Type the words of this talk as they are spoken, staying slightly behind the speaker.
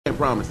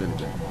promise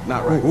anything.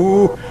 Not right.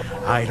 Ooh,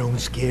 I don't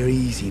scare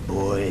easy,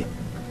 boy.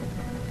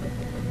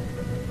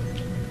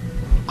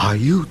 Are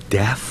you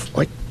deaf?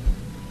 What?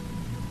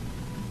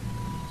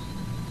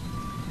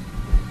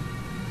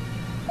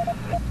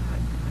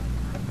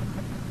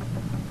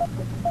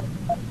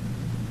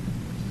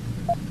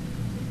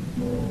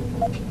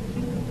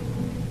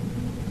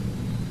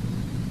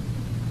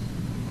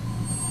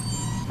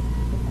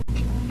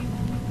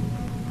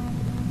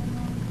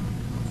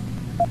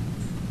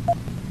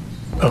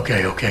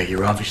 Okay,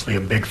 you're obviously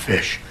a big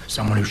fish.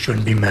 Someone who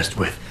shouldn't be messed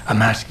with.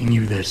 I'm asking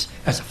you this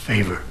as a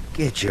favor.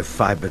 Get your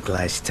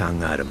fiberglass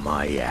tongue out of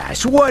my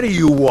ass. What do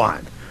you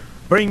want?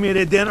 Bring me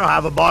to dinner,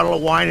 have a bottle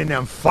of wine, and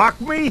then fuck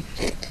me?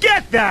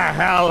 Get the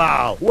hell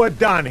out! We're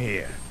done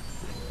here.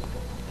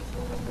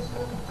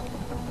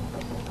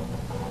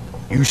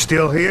 You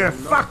still here? No,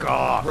 Fuck I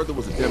off! heard there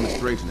was a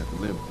demonstration at the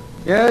limit.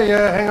 Yeah,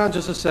 hang on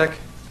just a sec.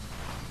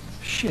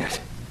 Shit.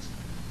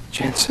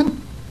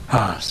 Jensen?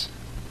 Haas,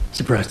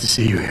 surprised to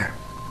see you here.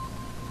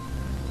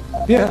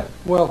 Yeah,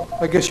 well,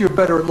 I guess you're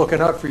better at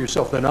looking out for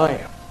yourself than I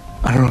am.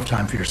 I don't have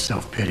time for your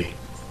self-pity.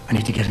 I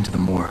need to get into the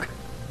morgue.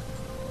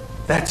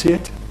 That's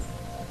it?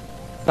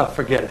 Now,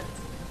 forget it.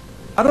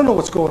 I don't know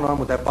what's going on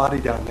with that body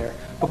down there,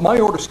 but my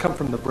orders come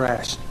from the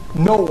brass.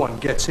 No one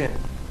gets in.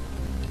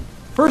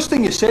 First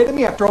thing you say to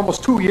me after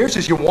almost 2 years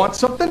is you want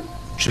something?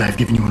 Should I have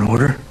given you an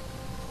order?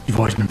 You've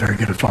always been very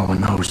good at following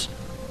those.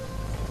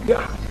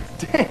 God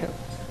damn.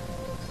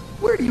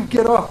 Where do you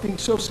get off being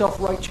so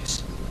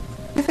self-righteous?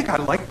 You think I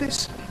like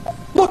this?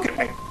 Look at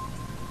me.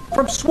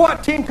 From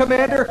SWAT team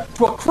commander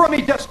to a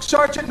crummy desk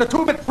sergeant in a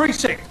two-man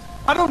precinct.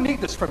 I don't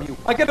need this from you.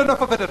 I get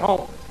enough of it at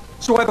home.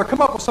 So either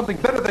come up with something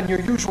better than your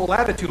usual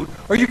attitude,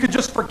 or you can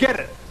just forget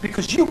it,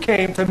 because you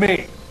came to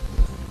me.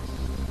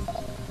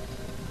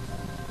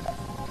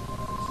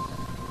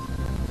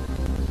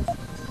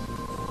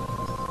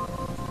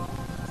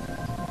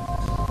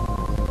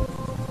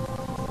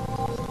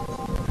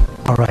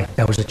 All right,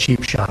 that was a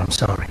cheap shot, I'm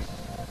sorry.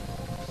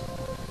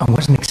 I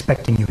wasn't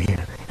expecting you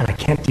here, and I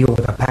can't deal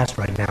with our past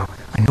right now.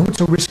 I know it's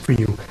a risk for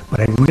you,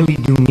 but I really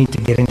do need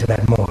to get into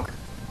that morgue.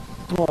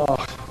 Oh,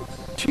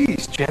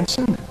 jeez,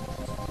 Jensen.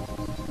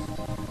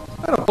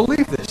 I don't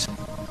believe this.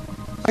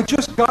 I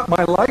just got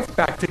my life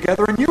back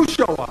together and you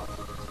show up.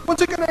 When's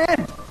it gonna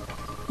end?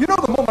 You know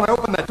the moment I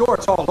open that door,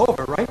 it's all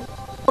over, right?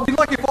 I'll be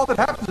lucky if all that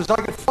happens is I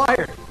get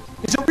fired.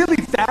 Is it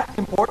really that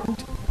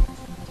important?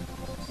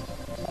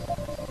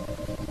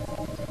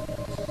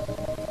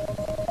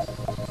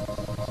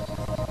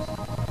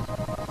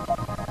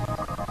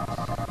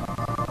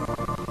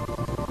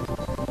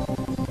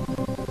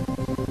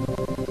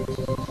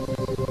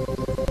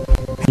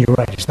 You're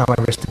right, it's not my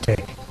risk to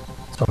take.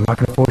 So I'm not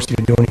going to force you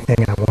to do anything,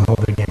 and I won't hold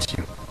it against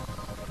you.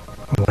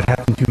 And what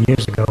happened 2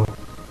 years ago,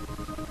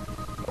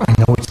 I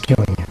know it's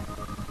killing you.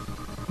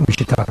 We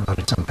should talk about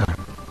it sometime.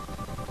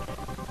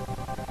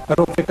 I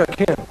don't think I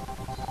can.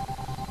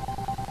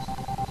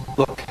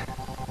 Look,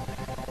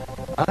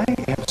 I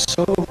am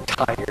so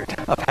tired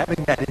of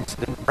having that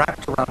incident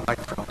wrapped around my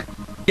throat.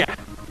 Yeah,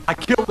 I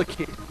killed the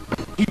kid.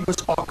 He was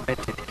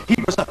augmented.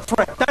 He was a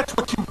threat. That's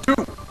what you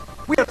do.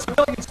 We have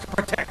civilians to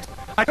protect.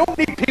 I don't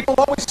need people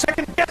always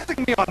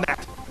second-guessing me on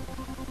that.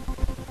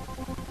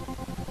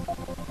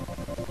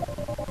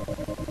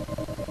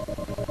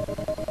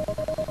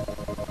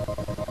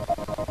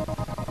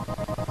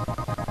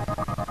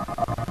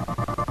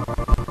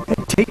 Hey,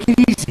 take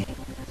it easy.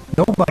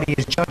 Nobody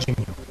is judging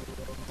you.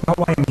 It's not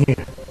why I'm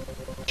here.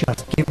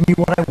 Just give me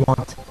what I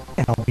want,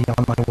 and I'll be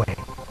on my way.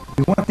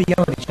 We won't have to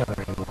yell at each other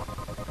anymore.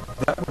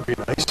 That would be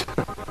nice.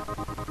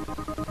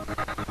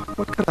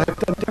 What could I have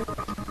done different?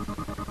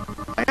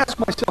 I ask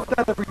myself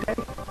that every day.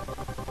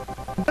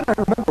 And then I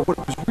remember what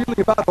it was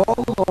really about all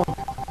along.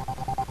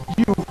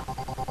 You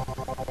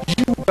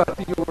got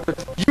the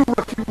orders. You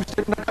refused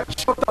it, and it got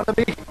shoved onto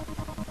me.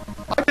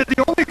 I did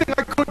the only thing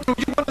I could do.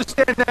 You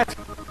understand that?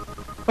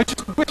 I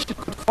just wished it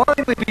could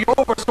finally be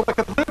over so I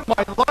could live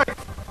my life.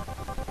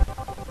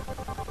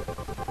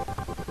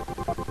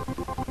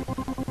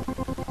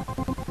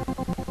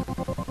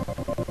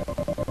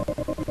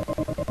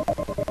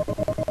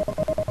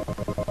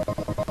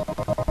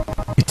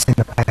 It's in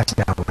the past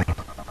now, Wayne.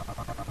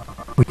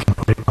 We can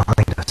put it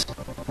behind us.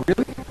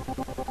 Really?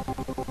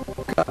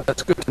 God,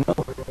 that's good to know.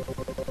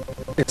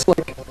 It's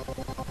like,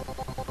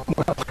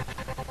 well,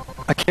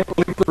 I can't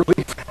believe the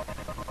relief.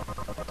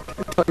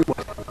 I tell you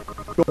what,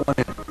 go on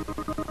in.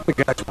 The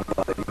guys won't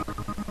bother you.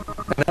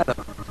 And Adam,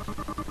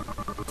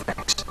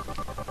 thanks.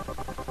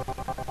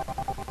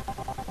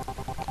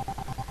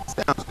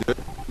 Sounds good.